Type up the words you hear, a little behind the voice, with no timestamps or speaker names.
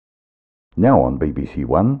Now on BBC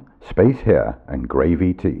One, Space Hair and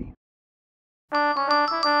Gravy Tea.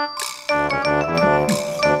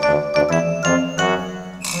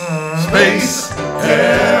 Space,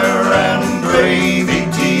 hair and gravy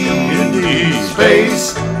tea. Indeed.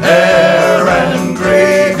 Space, hair and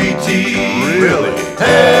gravy tea. Really?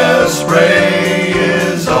 Hairspray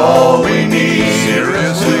is all we need.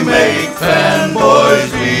 Seriously? To make fanboys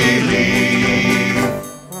believe.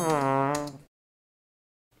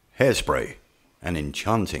 Hairspray, an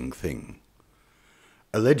enchanting thing.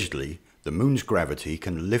 Allegedly, the moon's gravity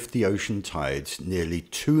can lift the ocean tides nearly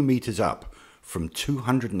 2 meters up from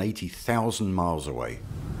 280,000 miles away.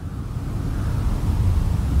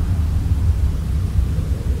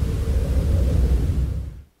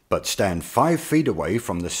 But stand 5 feet away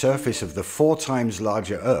from the surface of the 4 times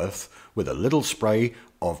larger Earth with a little spray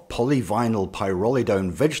of polyvinyl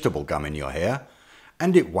pyrrolidone vegetable gum in your hair,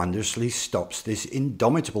 and it wondrously stops this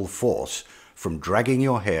indomitable force from dragging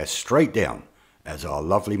your hair straight down, as our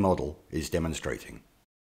lovely model is demonstrating.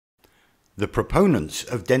 The proponents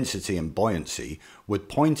of density and buoyancy would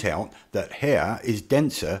point out that hair is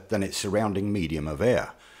denser than its surrounding medium of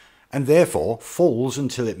air, and therefore falls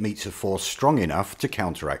until it meets a force strong enough to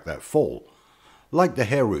counteract that fall, like the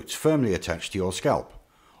hair roots firmly attached to your scalp,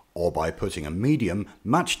 or by putting a medium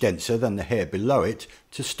much denser than the hair below it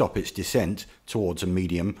to stop its descent towards a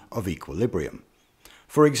medium of equilibrium.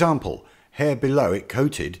 For example, hair below it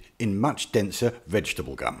coated in much denser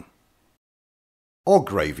vegetable gum. Or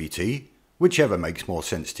gravy tea, whichever makes more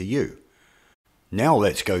sense to you. Now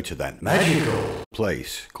let's go to that magical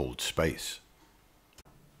place called space.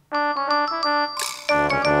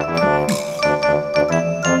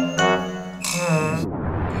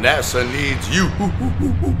 NASA needs you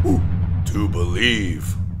to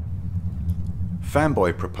believe.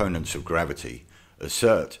 Fanboy proponents of gravity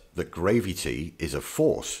assert that gravy tea is a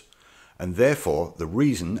force, and therefore the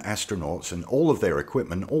reason astronauts and all of their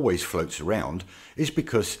equipment always floats around is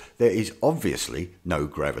because there is obviously no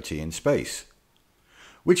gravity in space.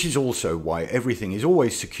 Which is also why everything is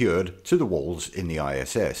always secured to the walls in the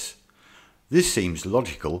ISS. This seems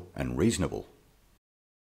logical and reasonable.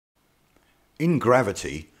 In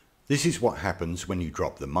gravity, this is what happens when you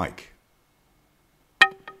drop the mic.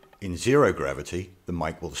 In zero gravity, the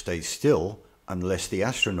mic will stay still unless the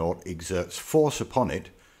astronaut exerts force upon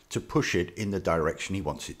it to push it in the direction he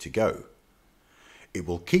wants it to go. It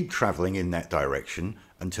will keep travelling in that direction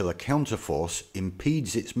until a counterforce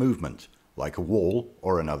impedes its movement, like a wall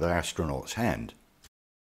or another astronaut's hand.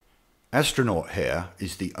 Astronaut hair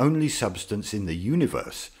is the only substance in the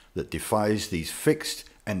universe that defies these fixed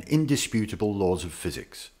and indisputable laws of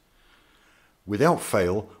physics. Without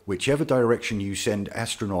fail, whichever direction you send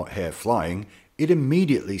astronaut hair flying, it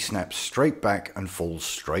immediately snaps straight back and falls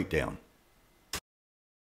straight down.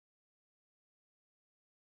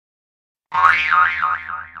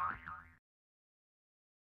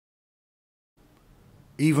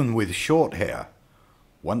 Even with short hair,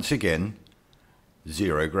 once again,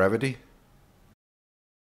 zero gravity,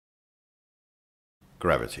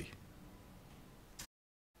 gravity.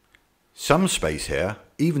 Some space hair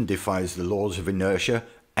even defies the laws of inertia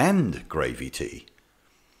and gravy tea.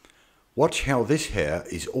 Watch how this hair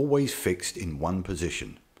is always fixed in one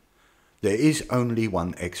position. There is only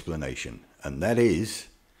one explanation, and that is,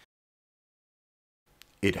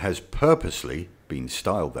 it has purposely been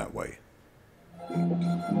styled that way.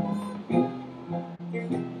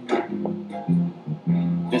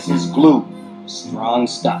 This is glue, strong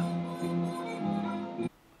stuff.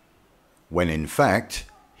 When in fact,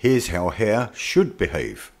 here's how hair should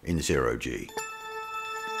behave in zero G.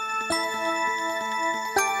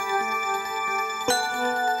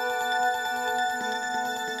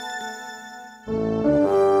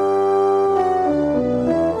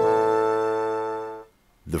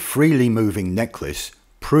 The freely moving necklace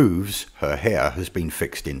proves her hair has been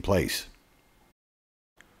fixed in place.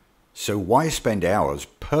 So why spend hours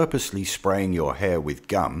purposely spraying your hair with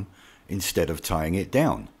gum instead of tying it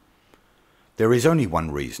down? There is only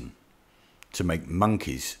one reason: to make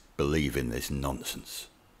monkeys believe in this nonsense.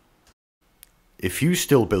 If you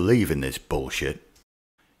still believe in this bullshit,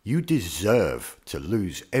 you deserve to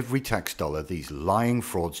lose every tax dollar these lying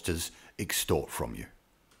fraudsters extort from you.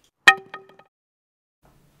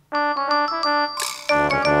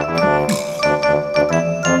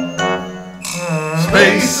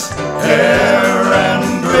 Space, hair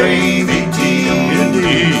and gravy tea.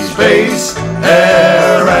 Indeed. Space,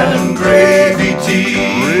 hair and